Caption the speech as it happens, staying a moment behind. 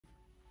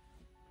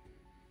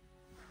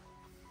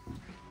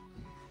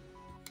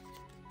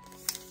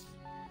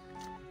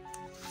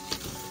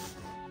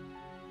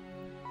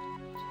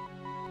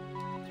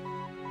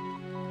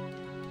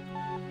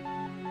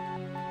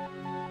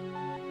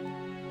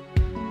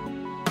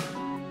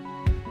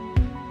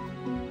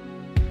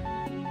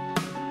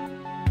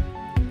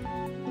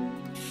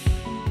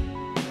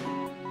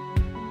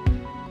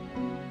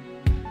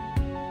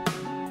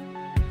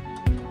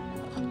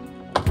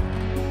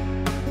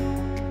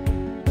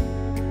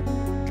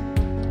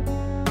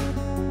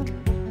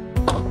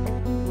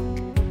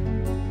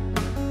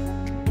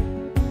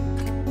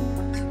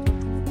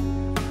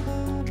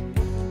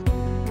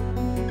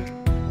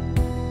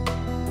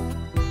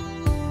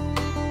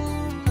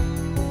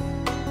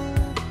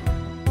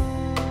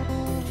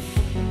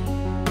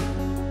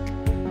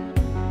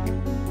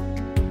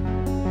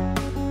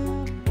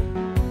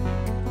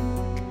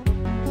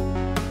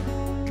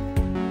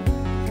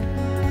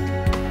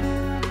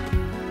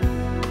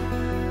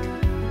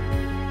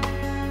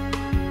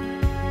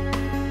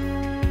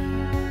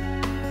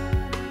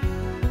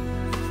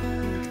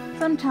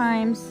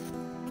sometimes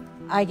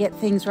I get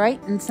things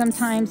right and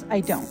sometimes I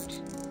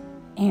don't.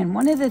 And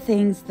one of the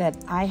things that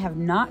I have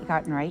not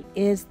gotten right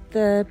is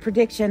the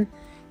prediction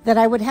that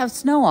I would have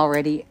snow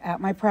already at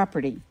my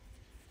property.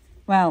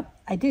 Well,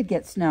 I did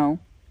get snow,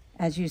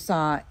 as you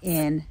saw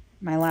in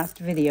my last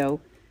video,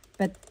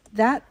 but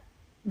that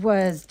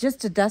was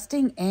just a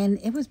dusting and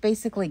it was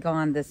basically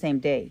gone the same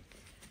day.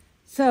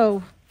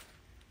 So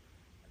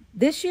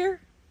this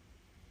year,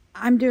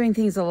 I'm doing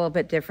things a little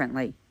bit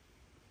differently.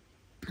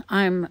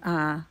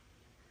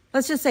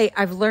 Let's just say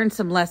I've learned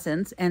some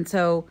lessons, and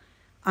so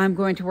I'm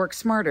going to work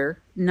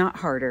smarter, not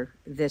harder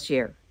this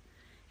year.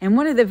 And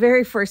one of the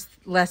very first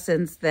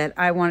lessons that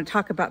I want to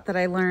talk about that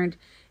I learned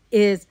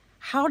is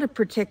how to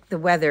predict the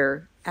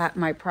weather at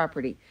my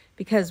property,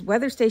 because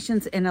weather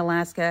stations in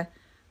Alaska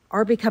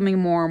are becoming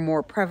more and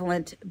more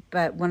prevalent.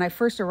 But when I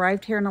first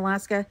arrived here in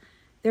Alaska,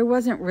 there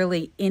wasn't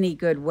really any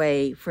good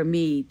way for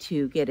me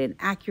to get an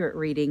accurate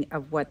reading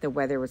of what the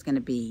weather was going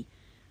to be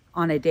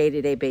on a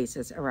day-to-day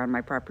basis around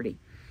my property.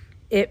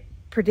 It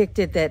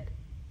predicted that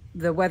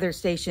the weather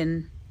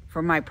station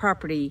for my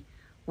property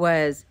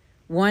was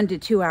 1 to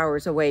 2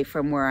 hours away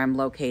from where I'm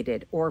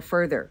located or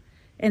further.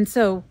 And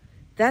so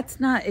that's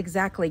not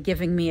exactly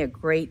giving me a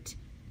great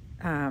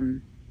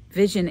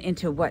vision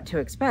into what to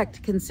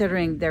expect,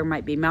 considering there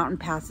might be mountain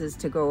passes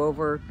to go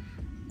over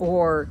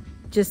or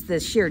just the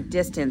sheer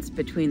distance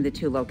between the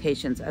two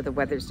locations of the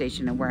weather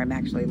station and where I'm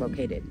actually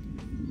located.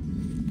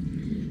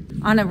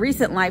 On a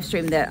recent live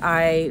stream that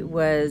I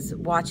was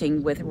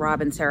watching with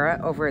Rob and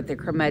Sarah over at the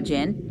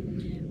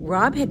Curmudgeon,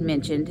 Rob had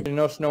mentioned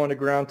no snow on the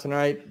ground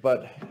tonight,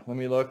 but let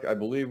me look. I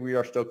believe we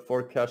are still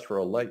forecast for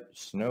a light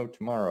snow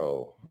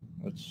tomorrow.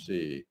 Let's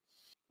see.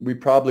 We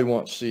probably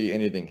won't see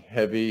anything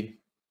heavy.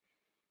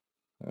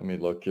 Let me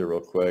look here real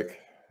quick.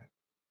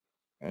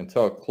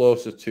 Until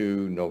closer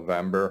to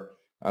November,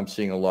 I'm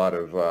seeing a lot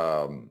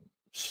of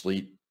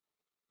sleet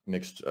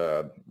mixed,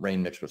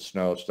 rain mixed with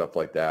snow, stuff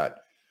like that,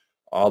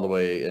 all the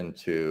way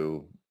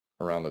into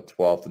around the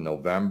 12th of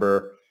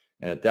November.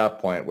 And at that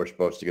point, we're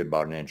supposed to get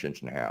about an inch,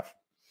 inch and a half.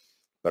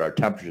 But our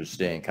temperature is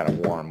staying kind of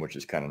warm, which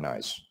is kind of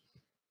nice.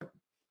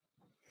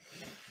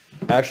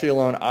 Actually,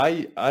 Alone,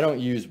 I don't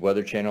use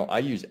Weather Channel. I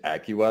use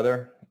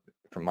AccuWeather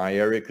for my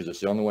area because it's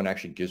the only one that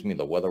actually gives me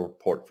the weather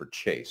report for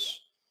Chase.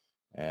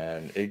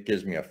 And it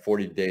gives me a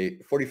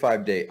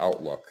 45-day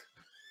outlook.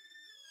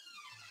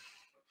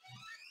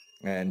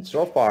 And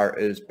so far,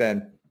 it's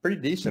been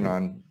pretty decent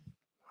on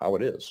how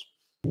it is.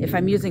 if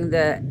I'm using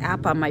the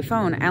app on my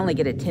phone, I only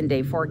get a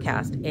 10-day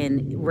forecast,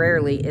 and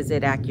rarely is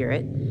it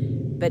accurate.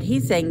 But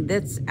he's saying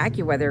this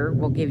AccuWeather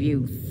will give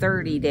you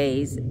 30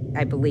 days,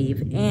 I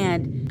believe.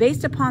 And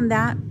based upon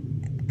that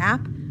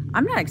app,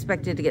 I'm not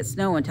expected to get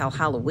snow until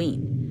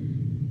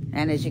Halloween.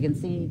 And as you can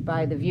see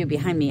by the view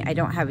behind me, I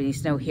don't have any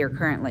snow here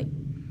currently.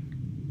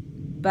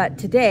 But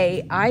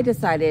today I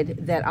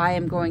decided that I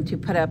am going to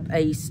put up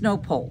a snow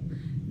pole.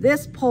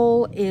 This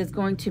pole is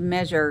going to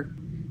measure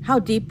how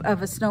deep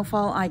of a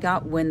snowfall I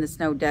got when the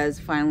snow does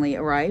finally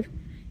arrive.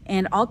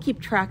 And I'll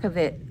keep track of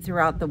it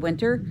throughout the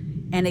winter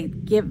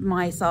and give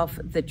myself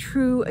the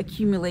true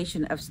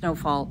accumulation of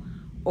snowfall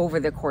over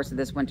the course of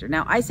this winter.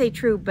 Now, I say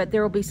true, but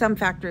there will be some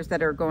factors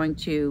that are going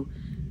to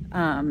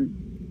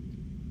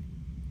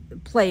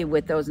play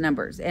with those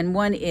numbers. And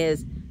one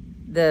is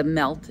the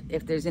melt.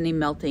 If there's any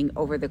melting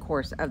over the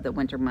course of the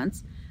winter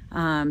months,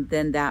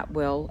 then that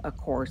will, of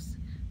course,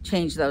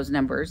 change those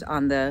numbers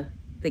on the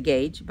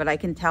gauge. But I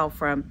can tell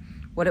from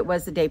what it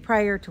was the day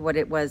prior to what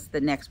it was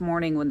the next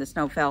morning when the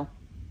snow fell.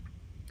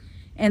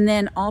 And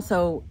then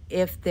also,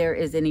 if there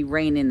is any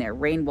rain in there,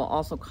 rain will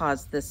also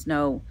cause the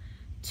snow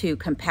to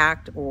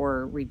compact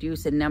or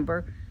reduce in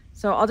number.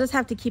 So I'll just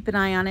have to keep an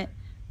eye on it.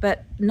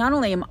 But not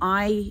only am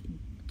I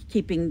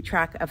keeping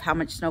track of how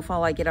much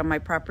snowfall I get on my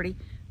property,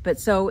 but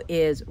so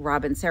is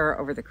Rob and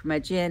Sarah over the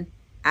Curmudgeon,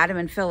 Adam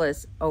and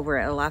Phyllis over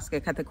at Alaska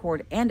Cut the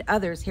Cord, and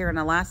others here in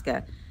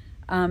Alaska.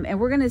 And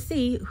we're going to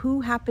see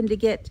who happened to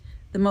get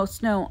the most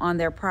snow on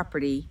their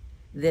property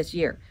this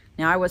year.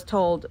 Now, I was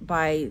told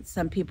by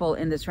some people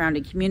in the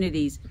surrounding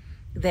communities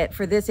that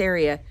for this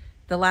area,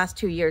 the last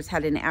 2 years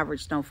had an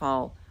average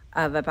snowfall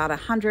of about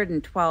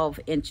 112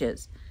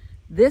 inches.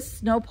 This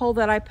snow pole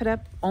that I put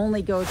up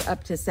only goes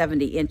up to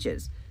 70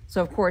 inches.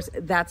 So, of course,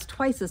 that's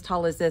twice as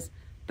tall as this,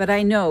 but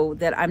I know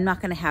that I'm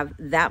not going to have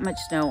that much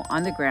snow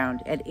on the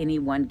ground at any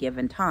one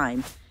given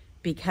time,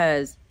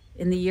 because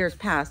in the years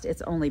past,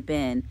 it's only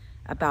been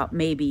about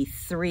maybe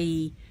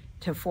 3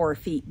 to 4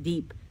 feet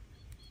deep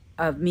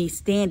of me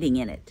standing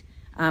in it.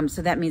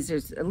 So that means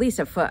there's at least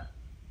a foot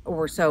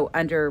or so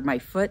under my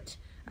foot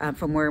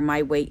from where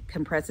my weight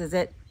compresses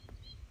it.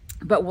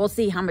 But we'll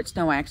see how much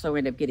snow I actually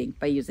end up getting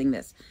by using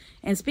this.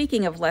 And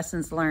speaking of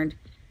lessons learned,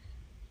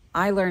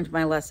 I learned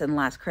my lesson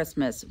last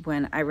Christmas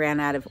when I ran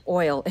out of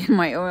oil in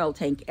my oil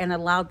tank and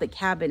allowed the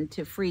cabin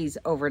to freeze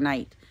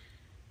overnight.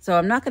 So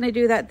I'm not going to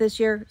do that this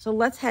year. So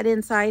let's head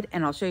inside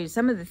and I'll show you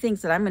some of the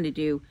things that I'm going to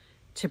do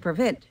to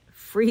prevent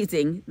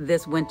freezing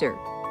this winter.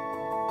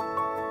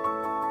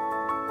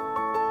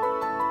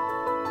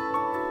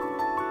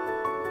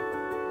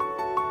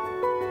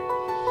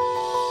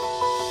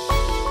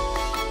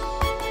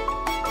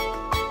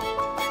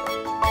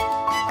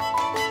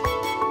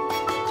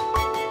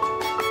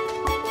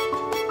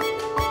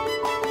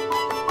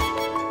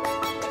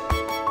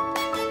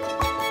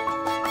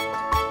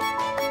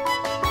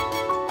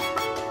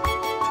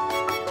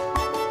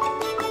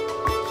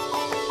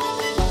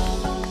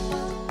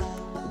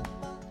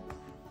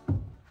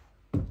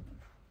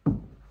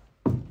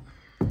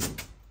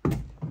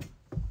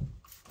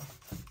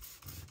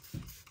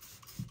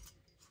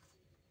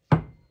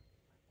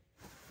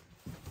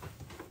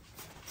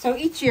 So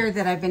each year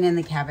that I've been in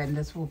the cabin,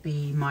 this will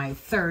be my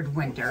third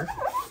winter,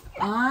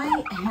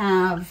 I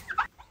have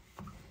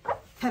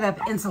put up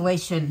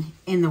insulation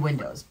in the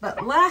windows.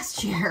 But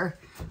last year,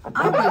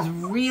 I was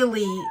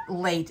really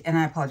late, and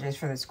I apologize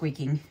for the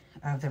squeaking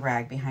of the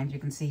rag behind. You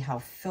can see how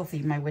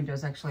filthy my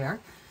windows actually are.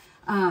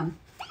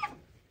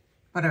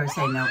 What I was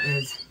saying though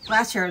is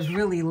last year I was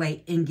really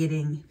late in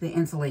getting the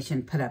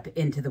insulation put up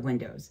into the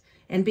windows.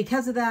 And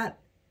because of that,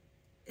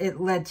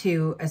 it led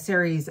to a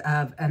series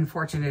of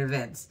unfortunate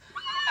events.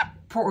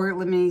 Poor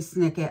Lemony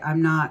Snicket,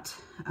 I'm not,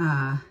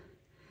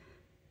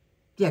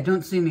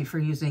 don't sue me for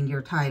using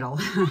your title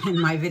in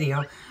my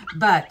video,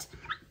 but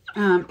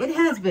it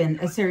has been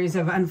a series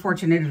of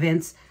unfortunate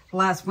events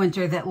last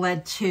winter that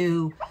led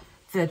to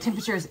the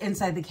temperatures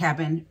inside the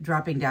cabin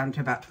dropping down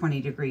to about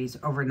 20 degrees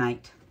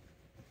overnight.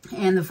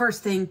 And the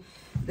first thing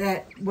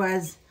that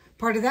was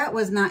part of that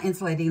was not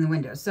insulating the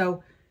windows.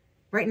 So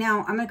right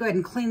now I'm gonna go ahead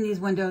and clean these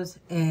windows,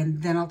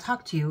 and then I'll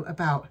talk to you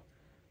about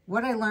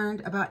what I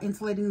learned about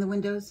insulating the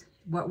windows,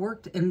 what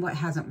worked and what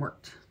hasn't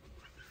worked.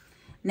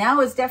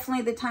 Now is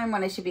definitely the time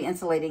when I should be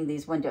insulating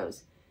these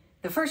windows.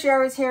 The first year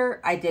I was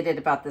here, I did it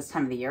about this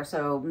time of the year,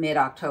 so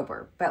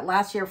mid-October. But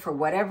last year, for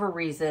whatever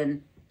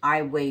reason,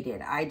 I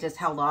waited. I just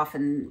held off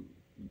and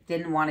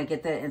didn't want to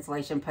get the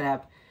insulation put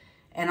up.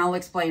 And I'll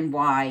explain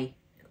why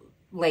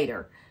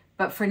later.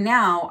 But for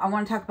now, I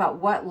want to talk about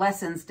what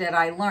lessons did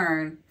I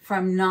learn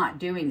from not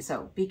doing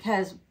so.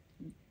 Because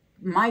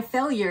my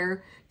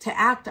failure to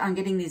act on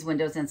getting these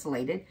windows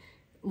insulated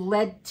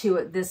led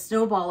to this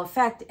snowball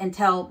effect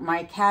until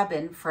my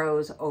cabin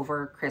froze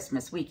over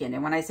Christmas weekend.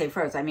 And when I say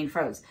froze, I mean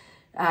froze.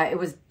 It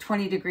was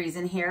 20 degrees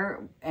in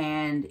here,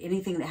 and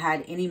anything that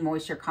had any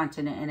moisture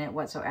content in it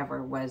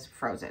whatsoever was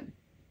frozen,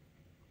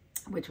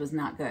 which was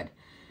not good.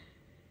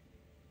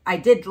 I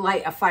did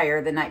light a fire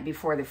the night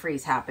before the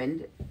freeze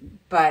happened,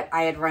 but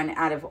I had run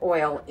out of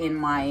oil in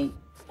my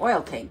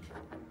oil tank.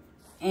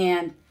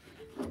 And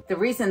the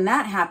reason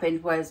that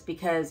happened was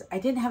because I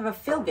didn't have a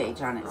fill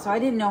gauge on it. So I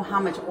didn't know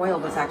how much oil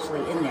was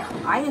actually in there.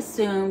 I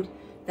assumed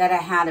that I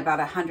had about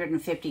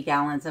 150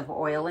 gallons of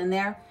oil in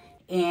there.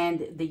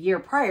 And the year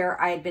prior,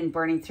 I had been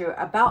burning through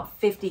about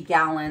 50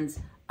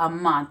 gallons a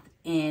month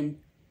in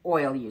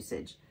oil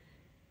usage.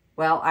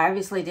 Well, I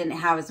obviously didn't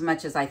have as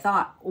much as I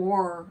thought,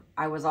 or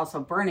I was also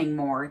burning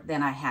more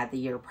than I had the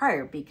year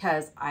prior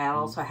because I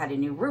also had a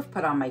new roof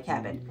put on my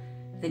cabin.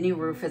 The new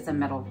roof is a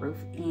metal roof,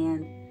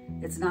 and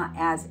it's not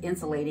as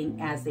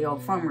insulating as the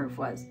old foam roof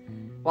was.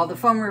 While the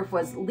foam roof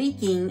was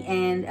leaking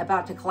and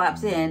about to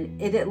collapse in,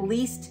 it at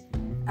least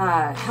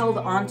held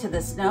onto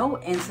the snow,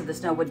 and so the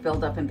snow would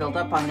build up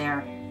on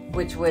there,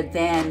 which would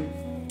then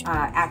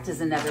act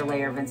as another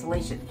layer of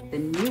insulation. The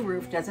new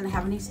roof doesn't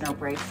have any snow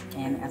breaks,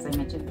 and as I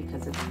mentioned,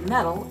 because it's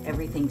metal,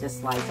 everything just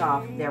slides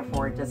off,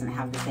 therefore it doesn't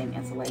have the same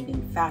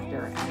insulating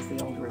factor as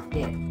the old roof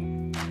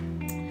did.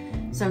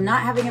 So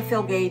not having a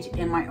fill gauge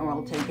in my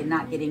oil tank and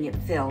not getting it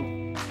filled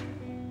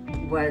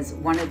was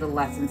one of the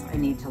lessons I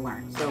need to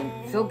learn. So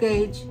fill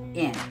gauge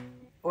in,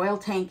 oil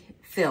tank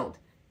filled,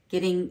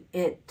 getting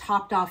it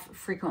topped off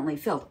frequently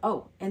filled.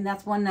 Oh, and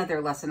that's one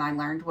other lesson I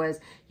learned was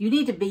you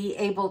need to be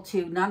able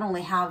to not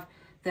only have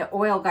the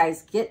oil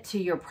guys get to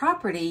your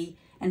property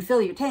and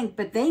fill your tank,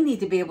 but they need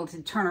to be able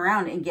to turn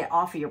around and get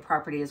off of your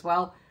property as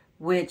well,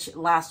 which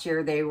last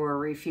year they were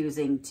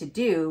refusing to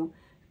do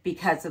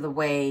because of the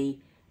way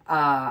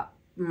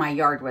my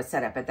yard was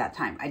set up at that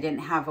time. I didn't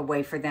have a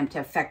way for them to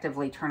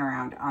effectively turn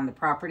around on the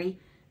property.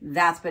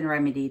 That's been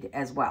remedied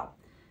as well.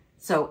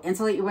 So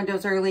insulate your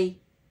windows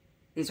early.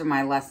 These are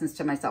my lessons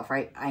to myself,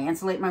 right? I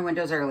insulate my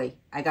windows early.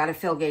 I got a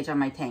fill gauge on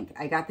my tank.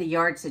 I got the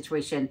yard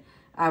situation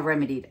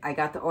remedied. I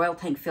got the oil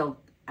tank filled.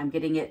 I'm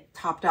getting it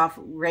topped off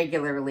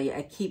regularly,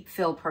 a keep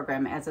fill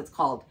program as it's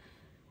called.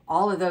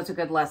 All of those are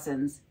good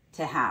lessons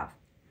to have.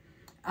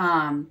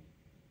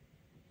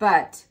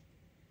 But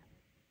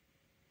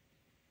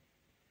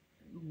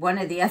one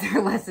of the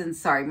other lessons,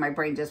 sorry, my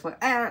brain just went,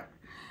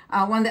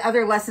 one of the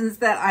other lessons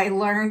that I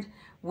learned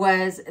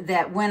was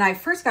that when I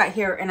first got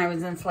here and I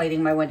was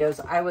insulating my windows,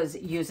 I was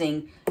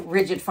using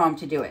rigid foam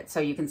to do it. So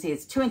you can see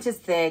it's 2 inches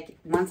thick,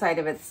 one side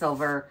of it's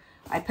silver.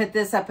 I put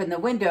this up in the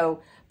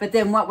window, but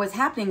then what was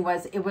happening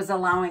was it was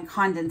allowing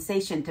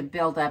condensation to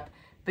build up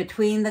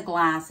between the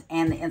glass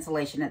and the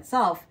insulation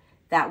itself.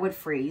 That would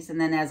freeze, and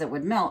then as it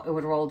would melt, it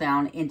would roll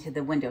down into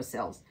the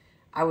windowsills.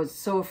 I was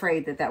so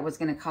afraid that that was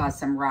going to cause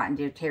some rot and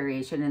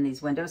deterioration in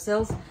these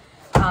windowsills.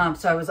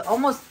 So I was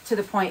almost to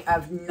the point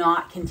of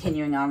not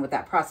continuing on with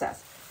that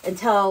process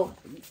until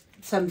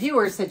some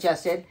viewers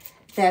suggested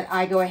that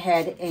I go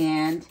ahead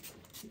and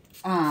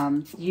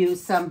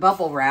use some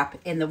bubble wrap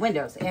in the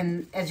windows.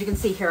 And as you can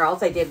see here, all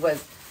I did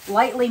was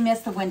lightly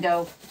mist the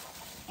window,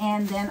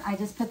 and then I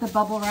just put the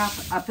bubble wrap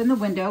up in the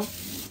window,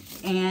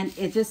 and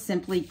it just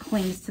simply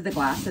clings to the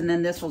glass, and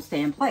then this will stay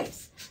in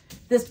place.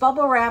 This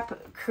bubble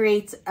wrap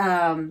creates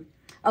a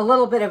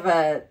little bit of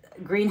a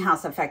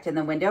greenhouse effect in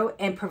the window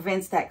and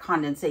prevents that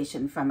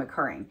condensation from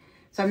occurring.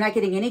 So I'm not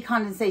getting any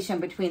condensation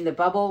between the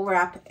bubble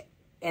wrap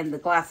and the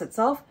glass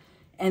itself,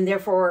 and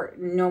therefore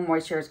no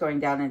moisture is going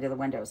down into the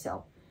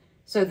windowsill.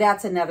 So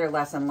that's another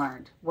lesson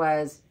learned,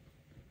 was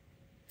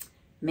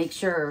make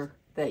sure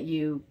that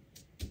you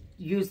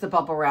use the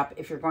bubble wrap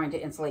if you're going to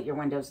insulate your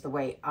windows the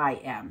way I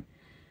am.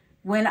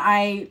 When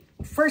I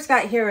first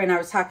got here and I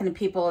was talking to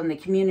people in the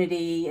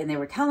community and they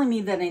were telling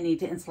me that I need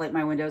to insulate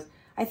my windows,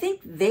 I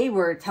think they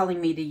were telling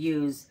me to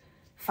use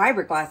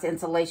fiberglass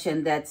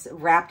insulation that's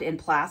wrapped in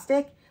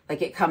plastic,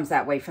 like it comes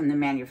that way from the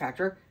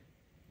manufacturer.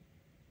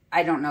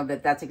 I don't know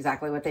that that's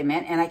exactly what they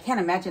meant, and I can't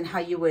imagine how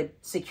you would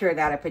secure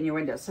that up in your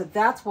windows. So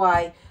that's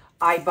why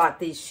I bought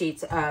these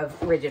sheets of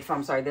rigid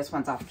foam. Sorry, this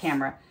one's off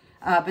camera.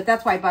 But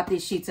that's why I bought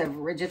these sheets of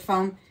rigid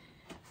foam,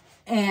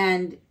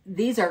 and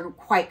these are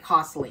quite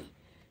costly.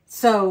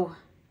 So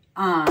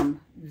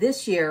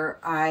this year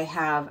I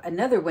have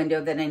another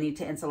window that I need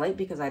to insulate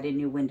because I had a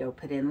new window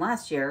put in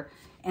last year,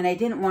 and I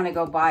didn't want to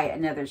go buy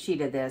another sheet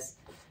of this.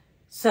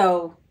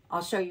 So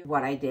I'll show you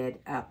what I did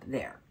up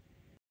there.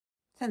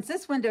 Since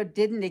this window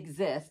didn't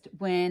exist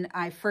when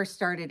I first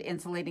started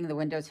insulating the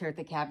windows here at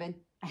the cabin,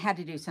 I had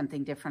to do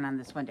something different on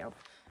this window.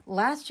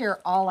 Last year,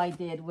 all I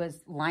did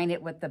was line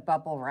it with the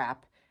bubble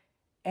wrap,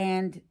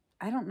 and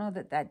I don't know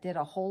that that did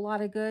a whole lot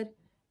of good,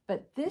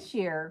 but this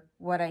year,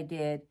 what I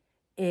did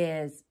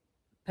is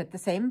put the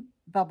same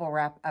bubble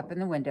wrap up in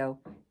the window,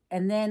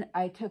 and then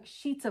I took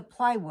sheets of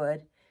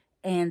plywood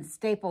and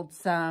stapled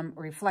some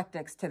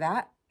Reflectix to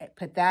that,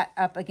 put that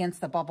up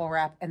against the bubble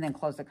wrap, and then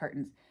closed the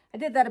curtains. I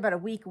did that about a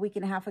week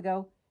and a half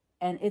ago,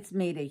 and it's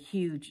made a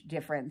huge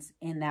difference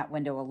in that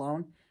window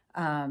alone.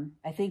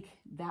 I think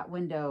that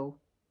window,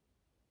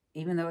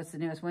 even though it's the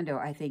newest window,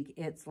 I think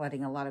it's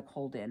letting a lot of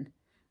cold in.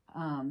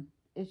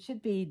 It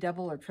should be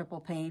double or triple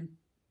pane,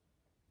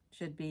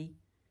 should be,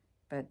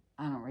 but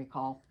I don't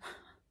recall.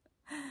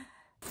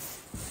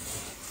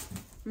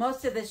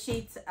 Most of the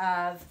sheets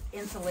of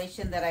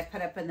insulation that I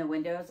put up in the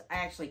windows, I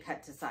actually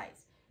cut to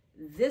size.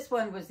 This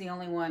one was the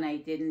only one I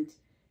didn't,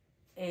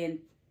 and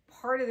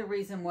part of the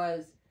reason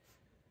was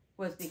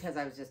because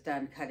I was just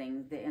done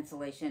cutting the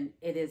insulation.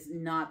 It is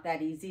not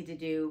that easy to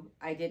do.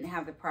 I didn't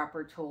have the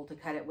proper tool to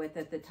cut it with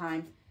at the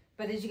time.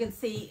 But as you can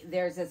see,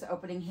 there's this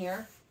opening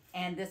here,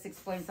 and this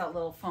explains that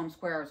little foam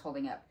square I was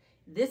holding up.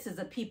 This is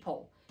a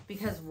peephole,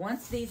 because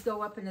once these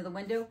go up into the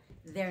window,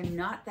 they're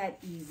not that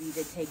easy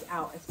to take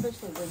out,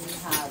 especially when you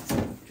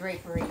have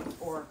drapery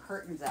or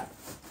curtains up.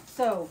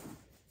 So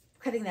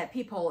cutting that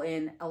peephole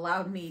in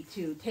allowed me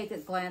to take a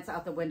glance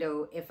out the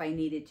window if I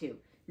needed to.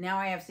 Now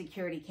I have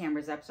security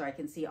cameras up so I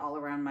can see all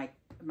around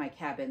my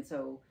cabin,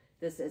 so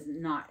this is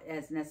not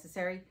as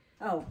necessary.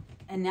 Oh,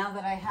 and now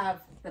that I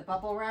have the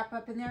bubble wrap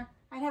up in there,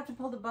 I'd have to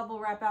pull the bubble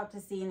wrap out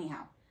to see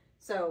anyhow.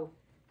 So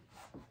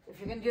if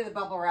you're going to do the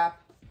bubble wrap,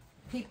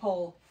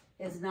 peephole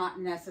is not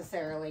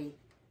necessarily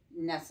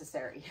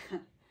necessary.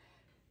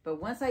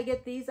 But once I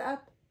get these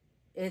up,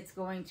 it's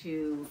going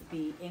to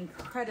be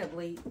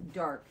incredibly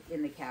dark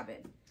in the cabin.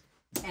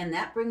 And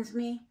that brings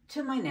me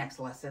to my next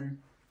lesson.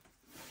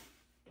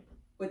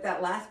 With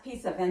that last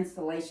piece of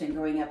insulation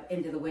going up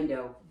into the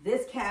window,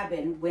 this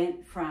cabin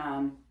went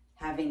from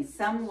having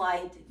some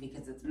light,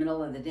 because it's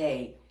middle of the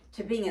day,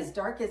 to being as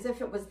dark as if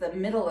it was the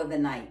middle of the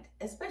night,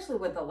 especially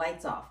with the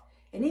lights off.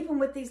 And even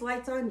with these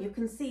lights on, you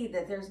can see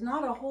that there's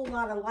not a whole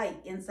lot of light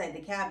inside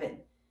the cabin.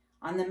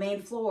 On the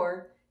main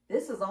floor,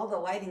 this is all the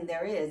lighting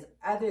there is,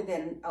 other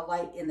than a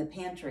light in the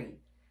pantry.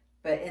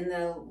 But in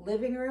the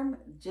living room,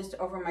 just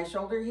over my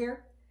shoulder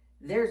here,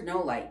 there's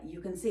no light. You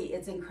can see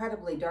it's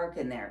incredibly dark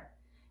in there.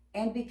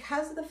 And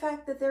because of the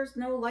fact that there's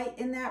no light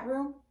in that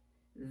room,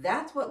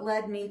 that's what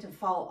led me to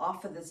fall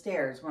off of the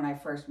stairs when I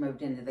first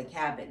moved into the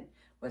cabin,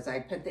 was I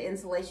put the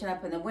insulation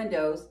up in the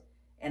windows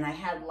and I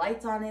had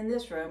lights on in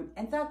this room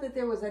and thought that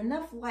there was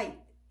enough light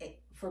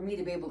for me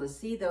to be able to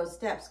see those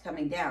steps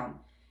coming down,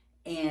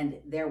 and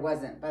there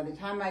wasn't. By the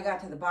time I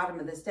got to the bottom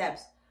of the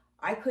steps,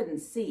 I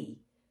couldn't see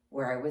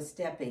where I was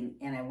stepping,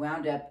 and I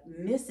wound up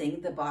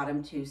missing the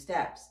bottom 2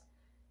 steps.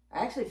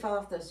 I actually fell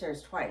off those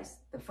stairs twice.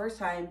 The first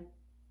time,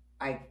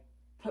 I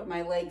put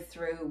my leg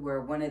through where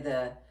one of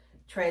the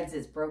treads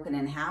is broken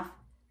in half.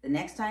 The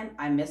next time,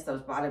 I missed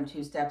those bottom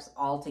 2 steps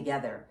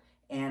altogether,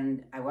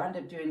 and I wound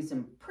up doing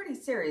some pretty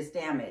serious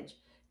damage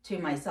to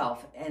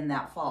myself in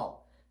that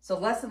fall. So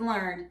lesson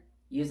learned,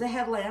 use a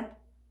headlamp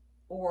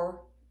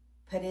or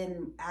put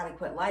in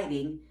adequate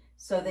lighting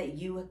so that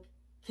you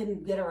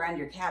can get around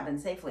your cabin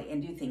safely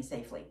and do things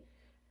safely.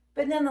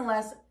 But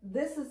nonetheless,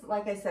 this is,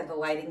 like I said, the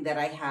lighting that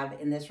I have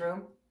in this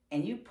room,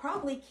 and you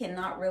probably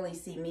cannot really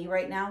see me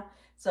right now.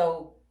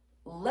 So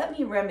let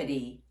me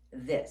remedy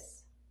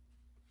this.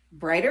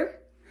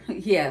 Brighter?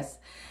 Yes,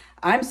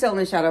 I'm still in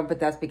the shadow, but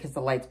that's because the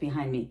light's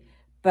behind me.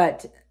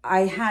 But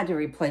I had to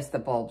replace the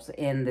bulbs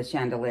in the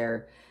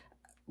chandelier.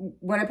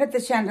 When I put the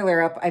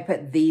chandelier up, I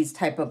put these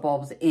type of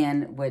bulbs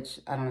in,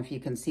 which I don't know if you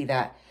can see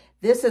that.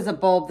 This is a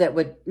bulb that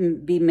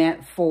would be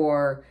meant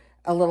for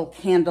a little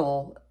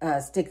candle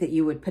stick that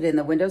you would put in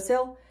the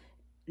windowsill,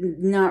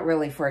 not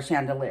really for a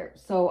chandelier.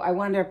 So I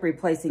wound up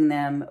replacing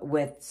them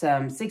with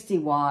some 60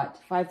 watt,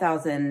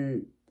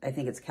 5,000, I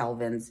think it's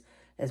Kelvins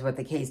is what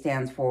the K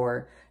stands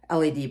for,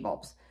 LED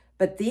bulbs.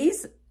 But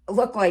these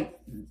look like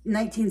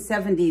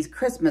 1970s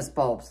Christmas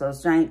bulbs,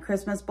 those giant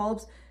Christmas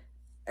bulbs.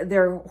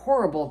 They're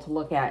horrible to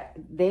look at.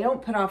 They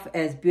don't put off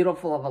as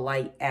beautiful of a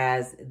light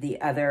as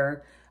the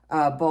other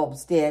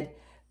bulbs did,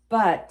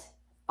 but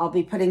I'll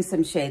be putting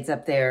some shades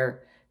up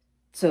there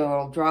so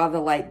it'll draw the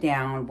light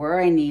down where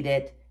I need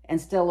it and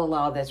still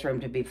allow this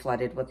room to be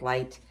flooded with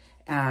light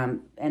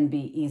and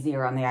be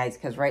easier on the eyes,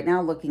 because right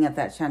now looking at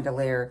that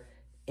chandelier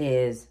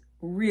is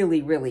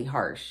really, really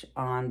harsh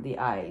on the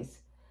eyes.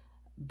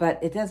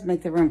 But it does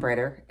make the room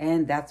brighter,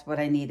 and that's what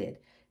I needed.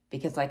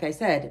 Because like I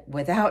said,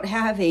 without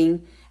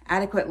having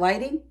adequate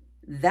lighting,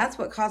 that's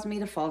what caused me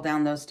to fall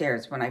down those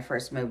stairs when I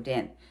first moved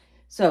in.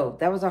 So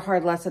that was a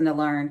hard lesson to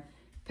learn,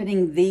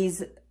 putting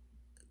these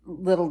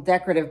little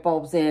decorative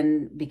bulbs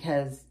in,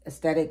 because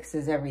aesthetics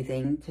is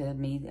everything to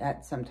me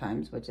at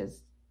sometimes, which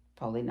is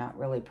probably not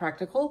really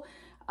practical.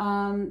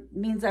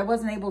 Means I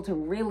wasn't able to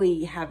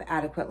really have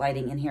adequate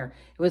lighting in here.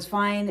 It was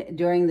fine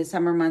during the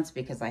summer months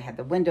because I had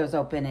the windows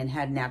open and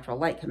had natural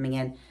light coming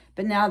in.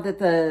 But now that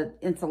the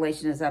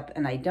insulation is up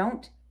and I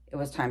don't, it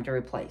was time to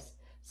replace.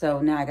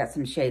 So now I got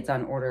some shades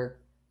on order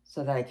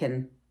so that I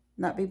can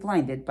not be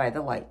blinded by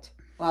the light.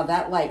 Wow,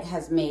 that light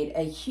has made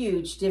a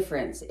huge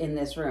difference in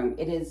this room.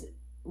 It is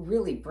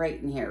really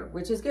bright in here,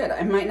 which is good.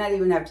 I might not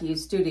even have to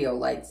use studio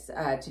lights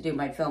to do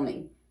my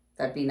filming.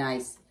 That'd be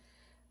nice.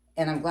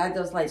 And I'm glad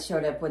those lights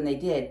showed up when they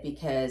did,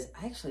 because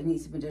I actually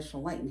need some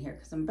additional light in here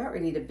because I'm about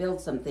ready to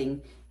build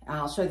something.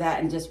 I'll show that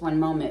in just one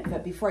moment.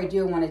 But before I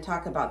do, I want to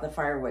talk about the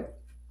firewood.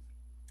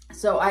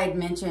 So I had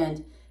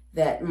mentioned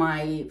that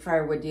my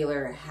firewood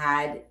dealer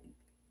had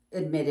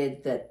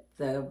admitted that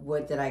the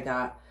wood that I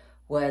got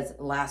was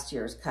last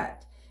year's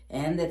cut,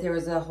 and that there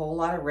was a whole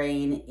lot of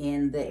rain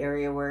in the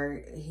area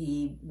where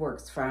he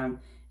works from.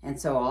 And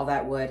so all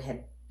that wood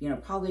had,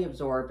 probably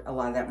absorbed a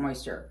lot of that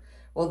moisture.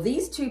 Well,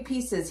 these two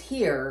pieces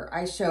here,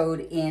 I showed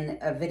in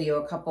a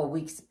video a couple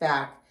weeks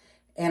back,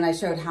 and I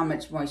showed how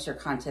much moisture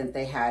content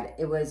they had.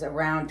 It was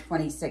around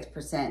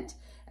 26%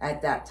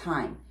 at that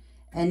time.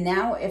 And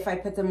now if I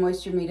put the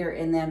moisture meter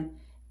in them,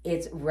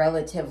 it's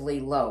relatively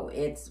low.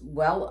 It's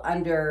well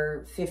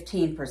under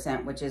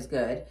 15%, which is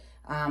good.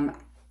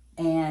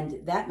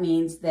 And that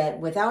means that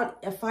without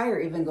a fire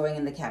even going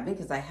in the cabin,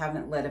 because I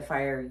haven't lit a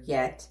fire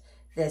yet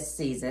this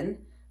season,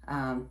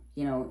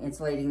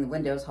 insulating the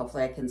windows,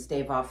 hopefully I can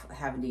stave off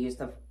having to use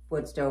the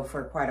wood stove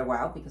for quite a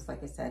while, because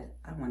like I said,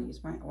 I want to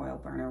use my oil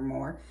burner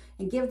more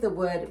and give the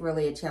wood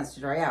really a chance to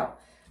dry out.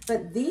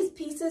 But these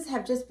pieces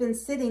have just been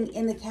sitting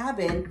in the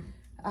cabin,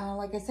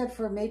 like I said,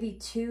 for maybe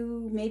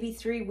 2, maybe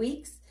 3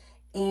 weeks,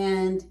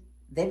 and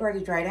they've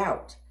already dried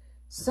out.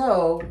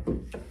 So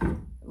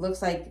it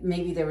looks like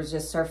maybe there was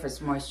just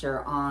surface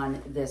moisture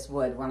on this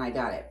wood when I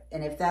got it.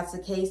 And if that's the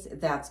case,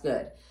 that's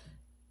good.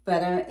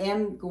 But I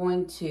am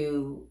going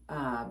to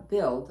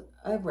build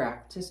a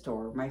rack to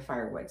store my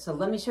firewood. So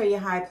let me show you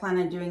how I plan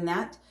on doing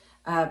that,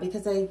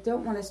 because I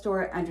don't want to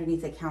store it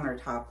underneath the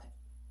countertop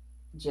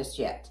just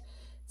yet.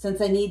 Since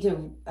I need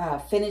to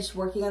finish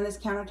working on this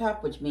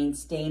countertop, which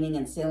means staining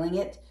and sealing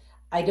it,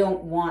 I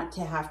don't want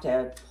to have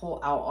to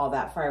pull out all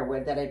that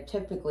firewood that I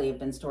typically have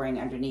been storing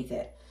underneath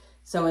it.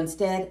 So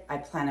instead, I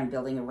plan on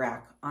building a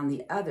rack on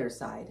the other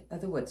side of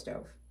the wood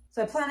stove.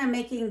 So I plan on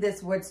making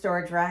this wood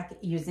storage rack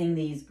using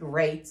these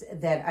grates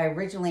that I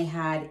originally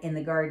had in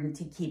the garden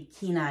to keep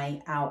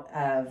Kenai out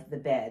of the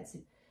beds,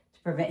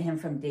 to prevent him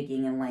from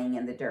digging and laying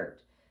in the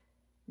dirt.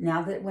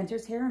 Now that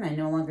winter's here and I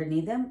no longer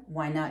need them,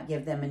 why not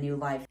give them a new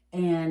life?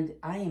 And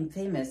I am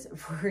famous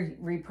for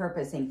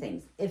repurposing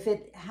things. If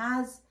it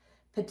has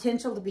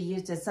potential to be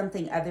used as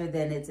something other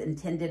than its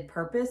intended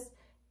purpose,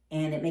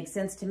 and it makes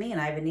sense to me and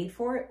I have a need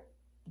for it,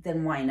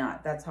 then why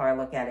not? That's how I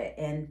look at it.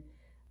 And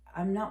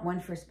I'm not one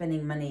for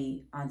spending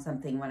money on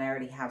something when I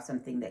already have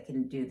something that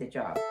can do the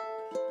job.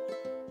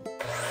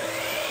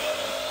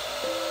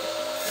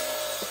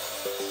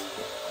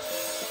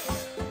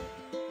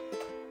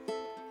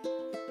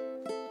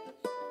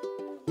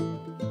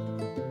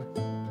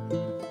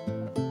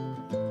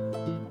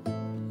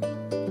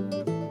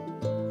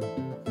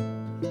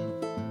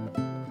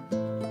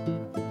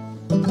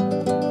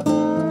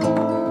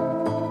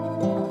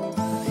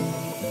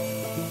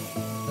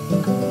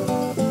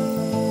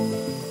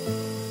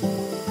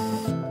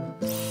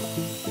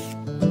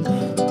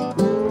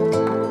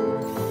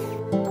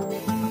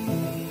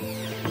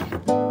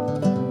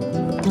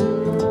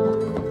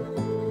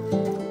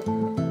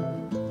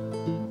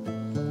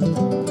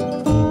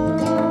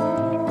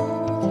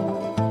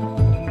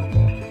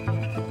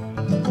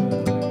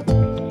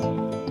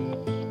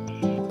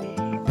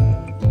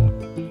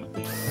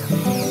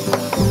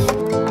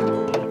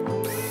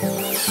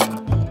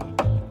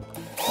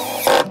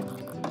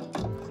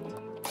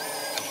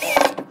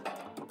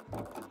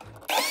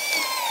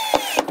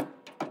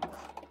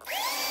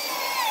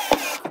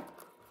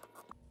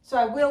 So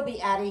I will be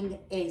adding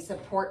a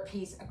support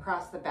piece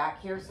across the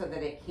back here so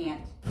that it can't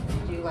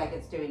do like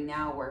it's doing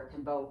now where it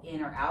can go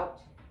in or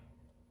out.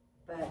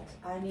 But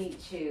I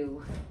need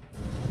to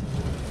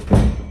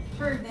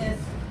turn this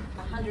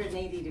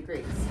 180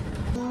 degrees.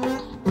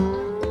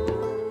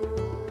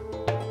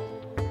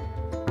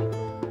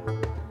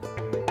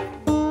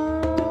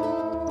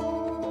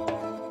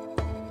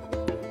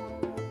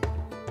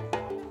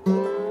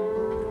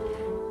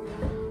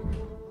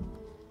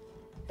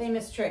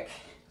 famous trick.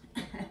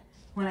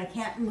 When I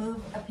can't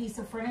move a piece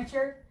of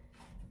furniture,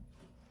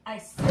 I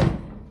sit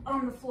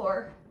on the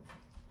floor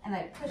and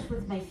I push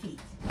with my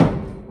feet,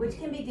 which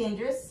can be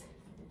dangerous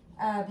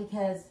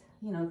because,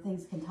 you know,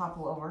 things can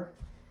topple over.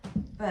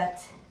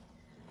 But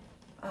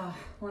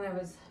when I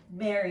was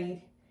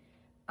married,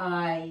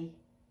 I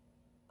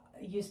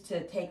used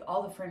to take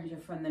all the furniture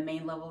from the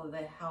main level of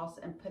the house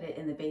and put it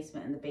in the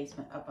basement, and the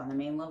basement up on the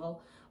main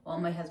level while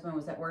my husband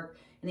was at work,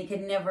 and he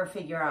could never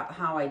figure out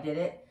how I did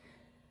it.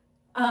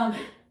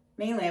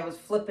 Mainly I was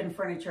flipping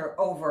furniture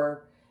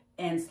over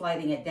and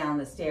sliding it down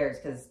the stairs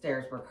because the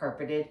stairs were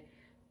carpeted.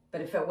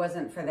 But if it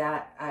wasn't for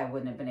that, I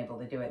wouldn't have been able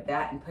to do it.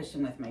 That and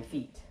pushing with my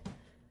feet.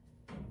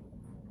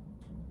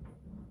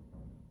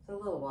 It's a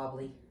little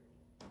wobbly.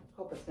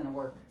 Hope it's gonna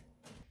work.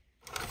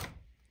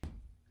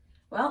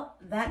 Well,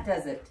 that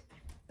does it.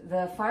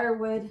 The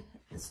firewood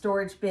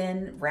storage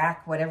bin,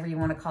 rack, whatever you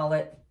want to call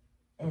it,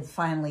 is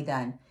finally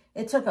done.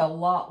 It took a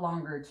lot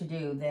longer to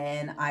do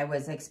than I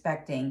was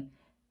expecting,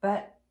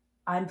 but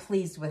I'm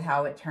pleased with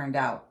how it turned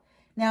out.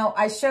 Now,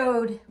 I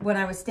showed when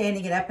I was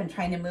standing it up and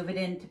trying to move it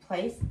into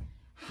place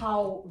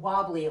how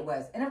wobbly it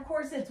was. And of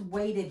course, it's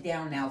weighted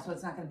down now, so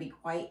it's not going to be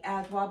quite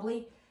as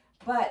wobbly,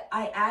 but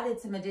I added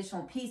some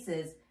additional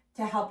pieces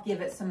to help give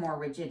it some more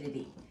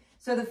rigidity.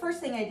 So the first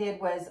thing I did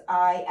was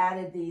I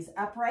added these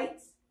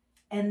uprights,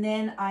 and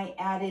then I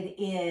added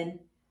in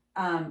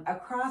a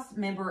cross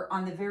member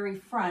on the very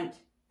front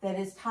that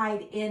is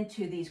tied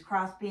into these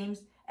cross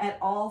beams at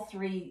all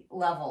 3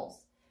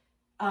 levels.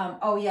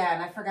 Oh yeah,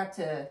 and I forgot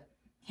to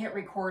hit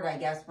record, I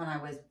guess, when I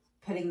was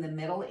putting the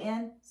middle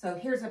in. So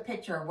here's a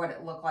picture of what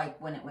it looked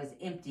like when it was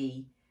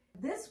empty.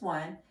 This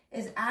one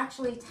is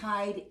actually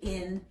tied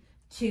in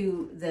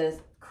to the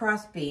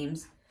cross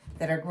beams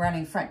that are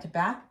running front to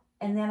back.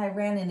 And then I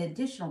ran an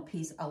additional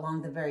piece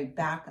along the very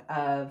back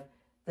of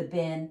the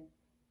bin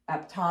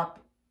up top.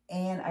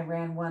 And I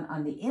ran one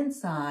on the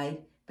inside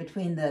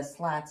between the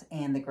slats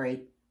and the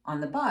grate on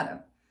the bottom.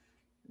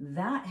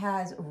 That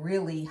has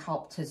really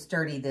helped to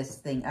sturdy this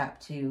thing up,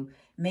 to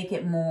make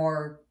it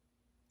more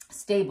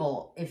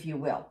stable, if you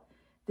will.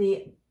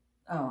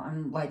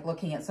 I'm like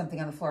looking at something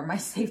on the floor. My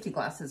safety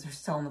glasses are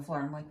still on the floor.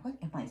 I'm like, what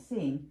am I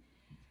seeing?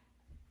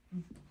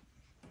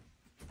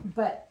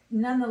 But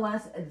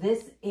nonetheless,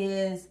 this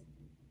is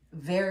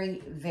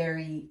very,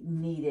 very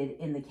needed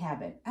in the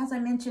cabin. As I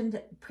mentioned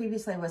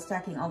previously, I was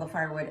stacking all the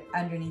firewood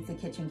underneath the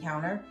kitchen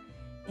counter,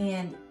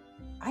 and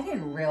I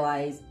didn't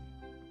realize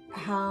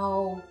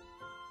how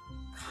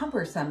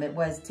cumbersome it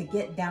was to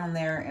get down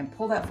there and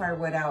pull that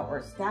firewood out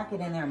or stack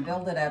it in there and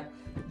build it up.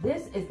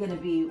 This is going to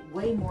be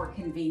way more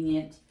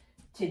convenient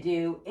to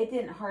do. It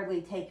didn't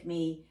hardly take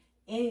me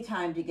any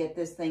time to get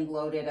this thing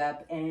loaded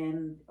up,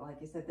 and like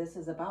I said, this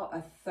is about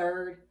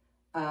 1/3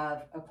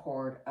 of a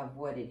cord of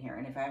wood in here,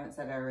 and if I haven't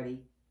said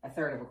already,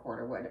 1/3 of a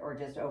cord of wood, or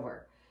just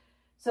over.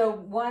 So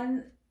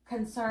one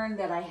concern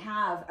that I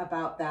have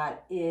about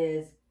that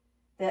is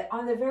that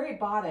on the very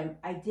bottom,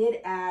 I did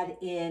add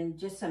in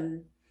just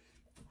some,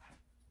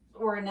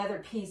 or another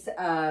piece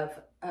of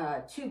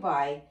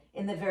 2x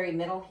in the very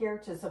middle here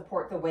to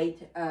support the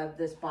weight of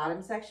this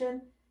bottom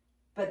section,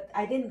 but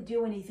I didn't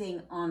do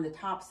anything on the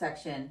top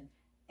section.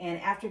 And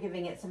after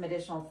giving it some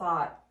additional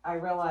thought, I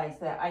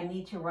realized that I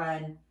need to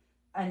run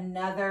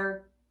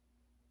another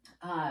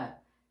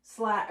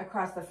slat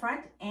across the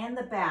front and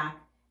the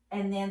back,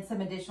 and then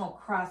some additional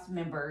cross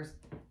members.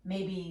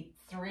 Maybe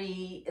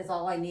 3 is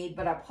all I need,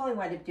 but I'll probably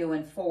wind up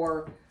doing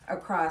 4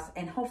 across,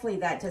 and hopefully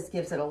that just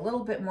gives it a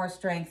little bit more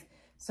strength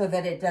so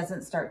that it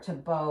doesn't start to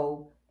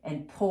bow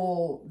and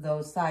pull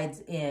those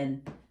sides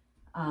in.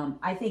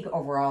 I think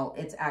overall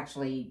it's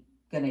actually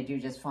going to do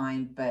just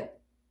fine, but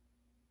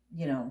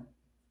you know,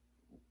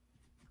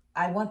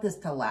 I want this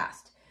to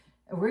last.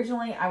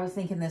 Originally, I was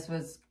thinking this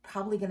was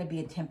probably going to be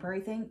a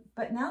temporary thing,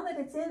 but now that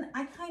it's in,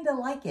 I kind of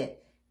like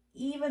it.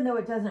 Even though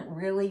it doesn't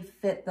really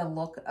fit the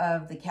look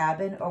of the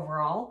cabin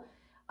overall,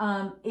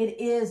 it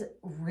is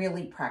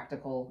really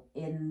practical.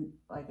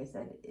 Like I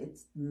said,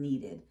 it's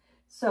needed.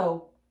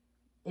 So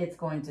it's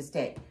going to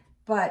stay.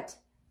 But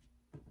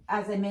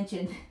as I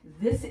mentioned,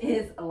 this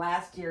is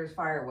last year's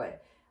firewood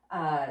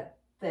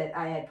that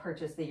I had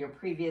purchased the year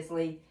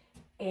previously,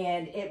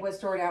 and it was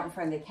stored out in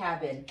front of the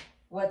cabin.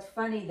 What's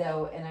funny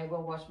though, and I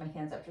will wash my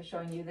hands after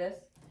showing you this,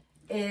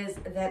 is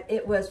that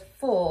it was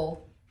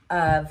full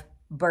of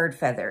bird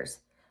feathers.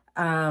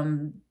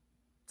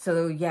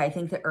 So yeah, I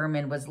think the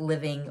ermine was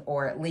living,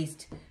 or at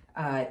least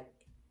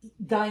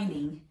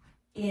dining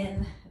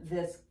in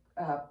this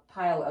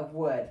pile of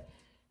wood.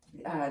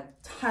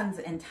 Tons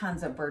and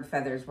tons of bird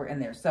feathers were in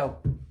there. So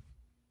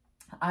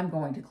I'm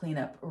going to clean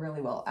up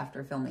really well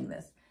after filming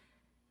this.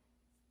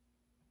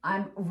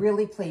 I'm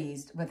really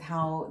pleased with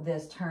how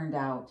this turned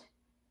out,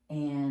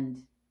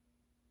 and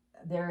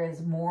there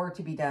is more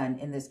to be done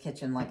in this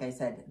kitchen. Like I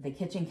said, the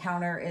kitchen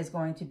counter is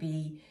going to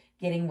be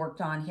getting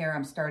worked on here.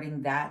 I'm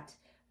starting that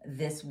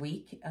this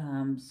week.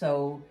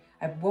 So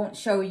I won't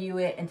show you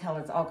it until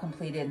it's all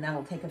completed, and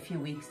that'll take a few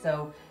weeks.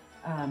 So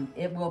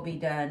it will be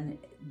done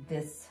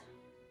this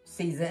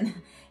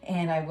season,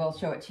 and I will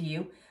show it to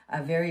you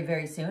very,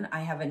 very soon.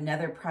 I have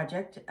another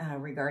project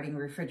regarding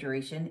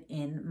refrigeration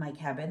in my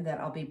cabin that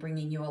I'll be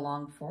bringing you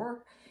along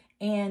for,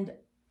 and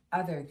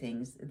other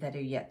things that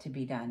are yet to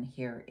be done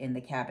here in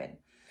the cabin.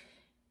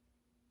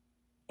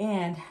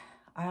 And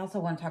I also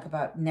want to talk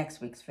about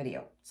next week's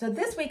video. So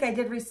this week I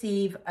did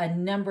receive a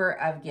number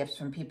of gifts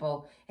from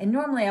people, and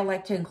normally I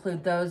like to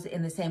include those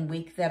in the same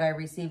week that I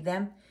received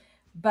them,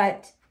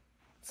 but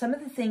some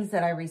of the things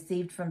that I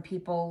received from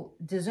people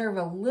deserve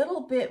a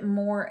little bit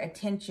more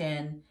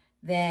attention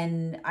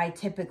than I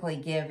typically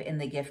give in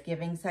the gift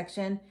giving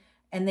section,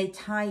 and they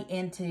tie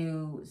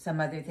into some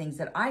other things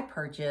that I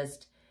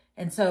purchased,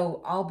 and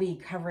so I'll be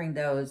covering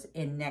those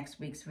in next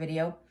week's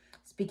video.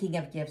 Speaking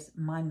of gifts,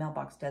 my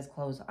mailbox does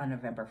close on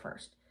November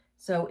 1st.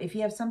 So if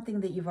you have something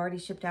that you've already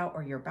shipped out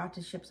or you're about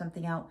to ship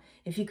something out,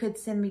 if you could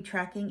send me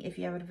tracking if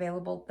you have it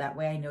available, that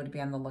way I know to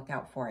be on the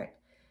lookout for it.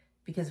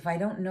 Because if I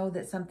don't know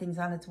that something's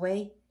on its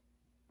way,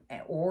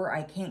 or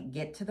I can't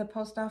get to the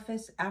post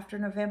office after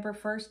November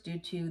 1st due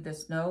to the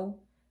snow,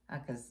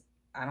 because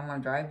I don't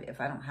want to drive if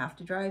I don't have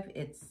to drive.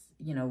 It's,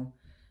 you know,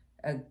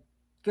 a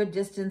good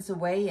distance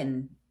away,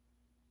 and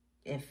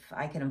if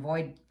I can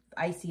avoid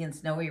icy and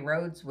snowy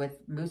roads with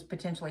moose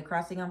potentially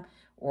crossing them,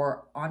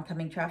 or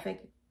oncoming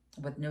traffic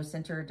with no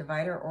center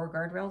divider or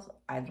guardrails,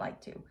 I'd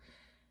like to.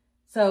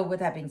 So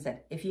with that being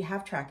said, if you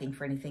have tracking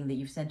for anything that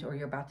you've sent or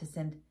you're about to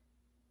send,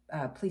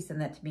 please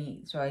send that to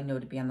me so I know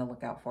to be on the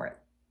lookout for it,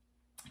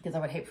 because I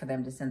would hate for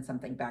them to send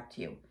something back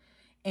to you.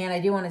 And I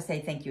do want to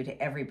say thank you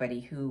to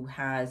everybody who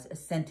has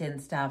sent in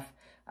stuff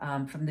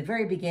from the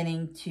very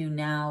beginning to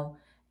now,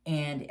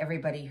 and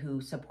everybody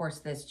who supports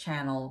this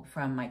channel,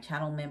 from my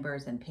channel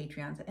members and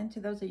Patreons, and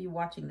to those of you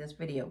watching this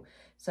video.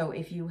 So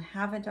if you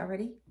haven't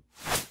already,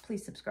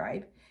 please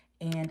subscribe,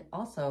 and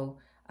also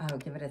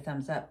give it a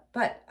thumbs up.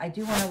 But I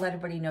do want to let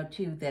everybody know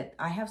too that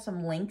I have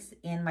some links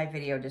in my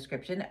video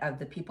description of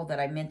the people that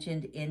I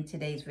mentioned in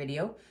today's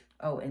video.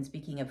 Oh, and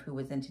speaking of who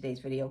was in today's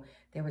video,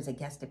 there was a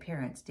guest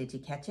appearance. Did you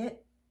catch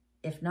it?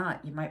 If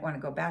not, you might want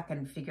to go back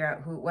and figure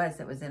out who it was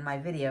that was in my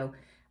video.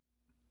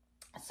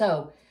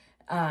 So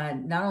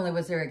not only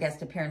was there a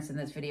guest appearance in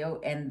this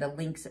video, and the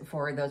links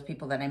for those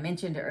people that I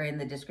mentioned are in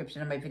the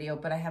description of my video,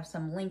 but I have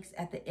some links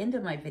at the end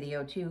of my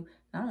video too,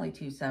 not only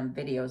to some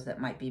videos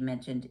that might be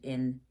mentioned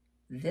in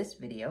this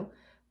video,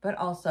 but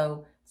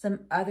also some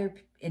other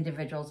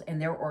individuals and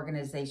their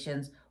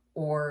organizations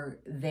or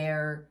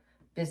their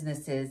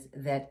businesses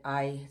that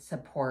I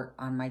support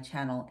on my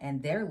channel,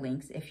 and their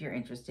links, if you're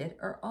interested,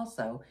 are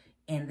also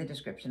in the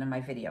description of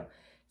my video.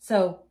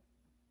 So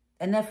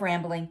enough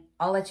rambling.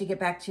 I'll let you get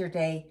back to your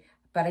day.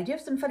 But I do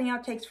have some funny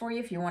outtakes for you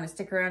if you want to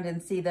stick around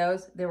and see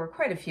those. There were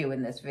quite a few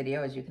in this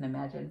video, as you can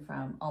imagine,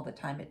 from all the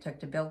time it took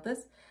to build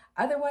this.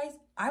 Otherwise,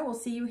 I will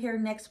see you here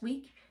next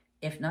week,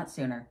 if not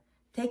sooner.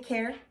 Take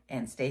care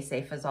and stay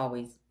safe as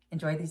always.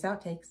 Enjoy these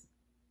outtakes.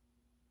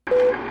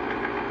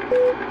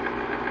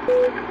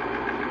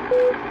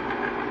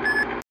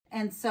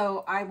 And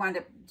so I wound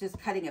up just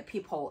cutting a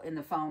peephole in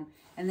the foam,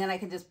 and then I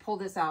can just pull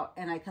this out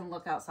and I can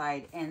look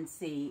outside and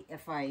see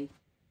if I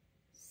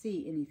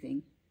see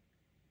anything.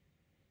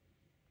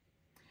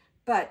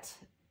 But,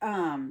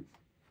 I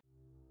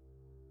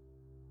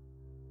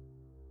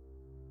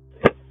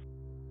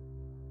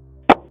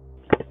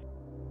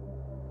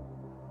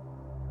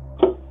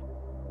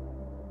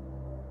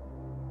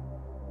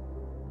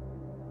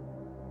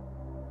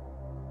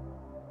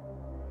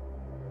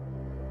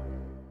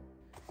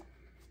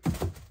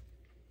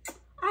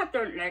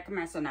don't like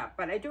messing up,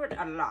 but I do it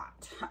a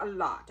lot,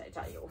 I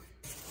tell you.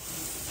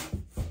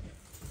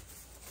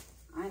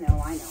 I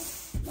know,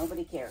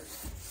 nobody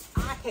cares.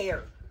 I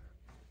care.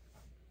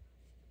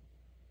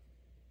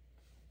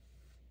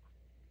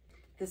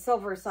 The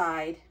silver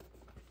side,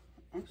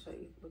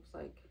 actually looks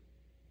like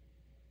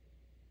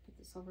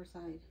the silver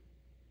side.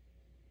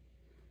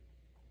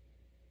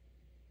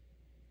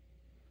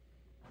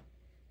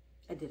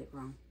 I did it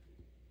wrong.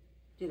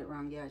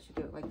 Yeah, I should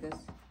do it like this.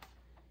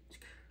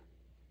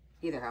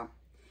 Either how.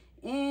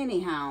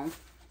 Anyhow,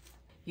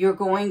 you're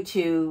going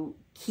to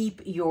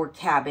keep your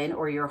cabin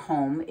or your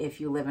home,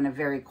 if you live in a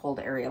very cold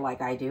area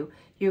like I do,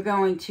 you're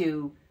going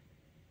to,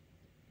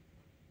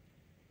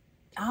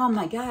 oh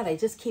my God, I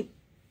just keep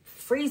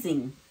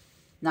freezing.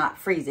 Not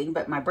freezing,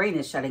 but my brain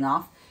is shutting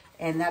off,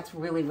 and that's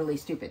really, really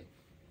stupid.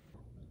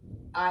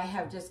 I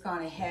have just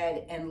gone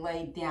ahead and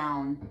laid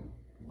down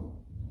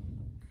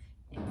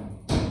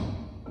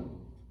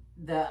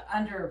the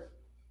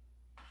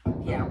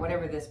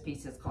whatever this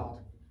piece is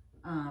called.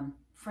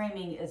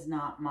 Framing is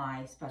not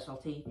my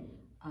specialty.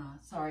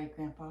 Sorry,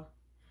 Grandpa.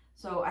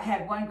 So I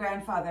had one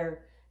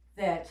grandfather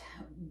that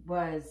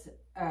was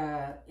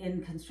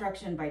in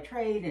construction by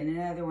trade, and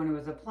another one who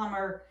was a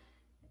plumber,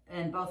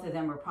 and both of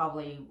them are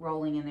probably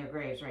rolling in their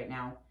graves right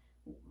now.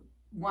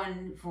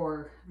 One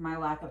for my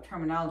lack of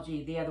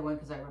terminology, the other one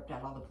because I ripped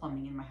out all the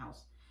plumbing in my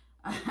house.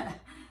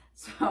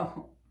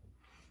 So,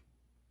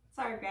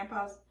 sorry,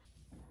 Grandpas.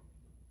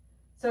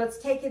 So it's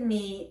taken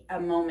me a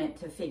moment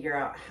to figure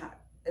out how,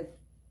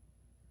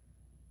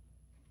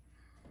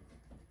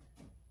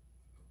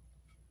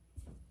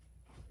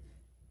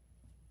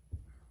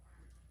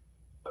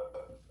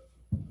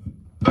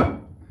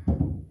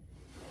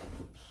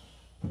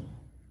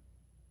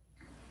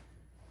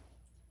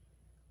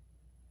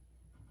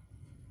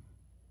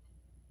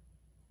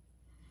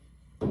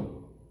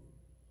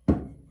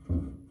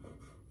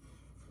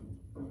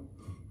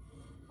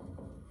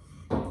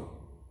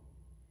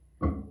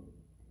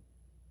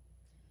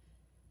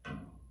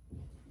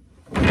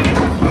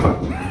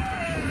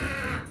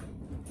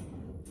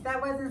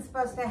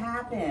 supposed to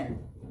happen?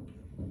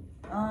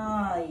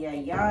 Ay,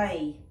 ay,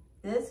 ay.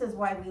 This is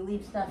why we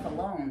leave stuff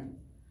alone.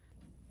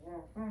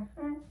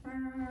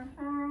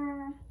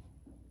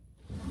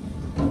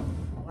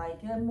 Like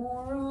a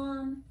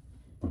moron.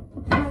 And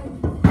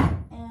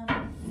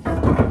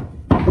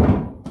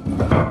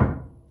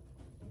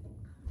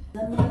the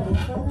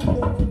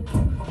motherfucker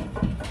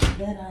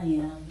that I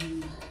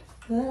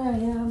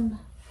am.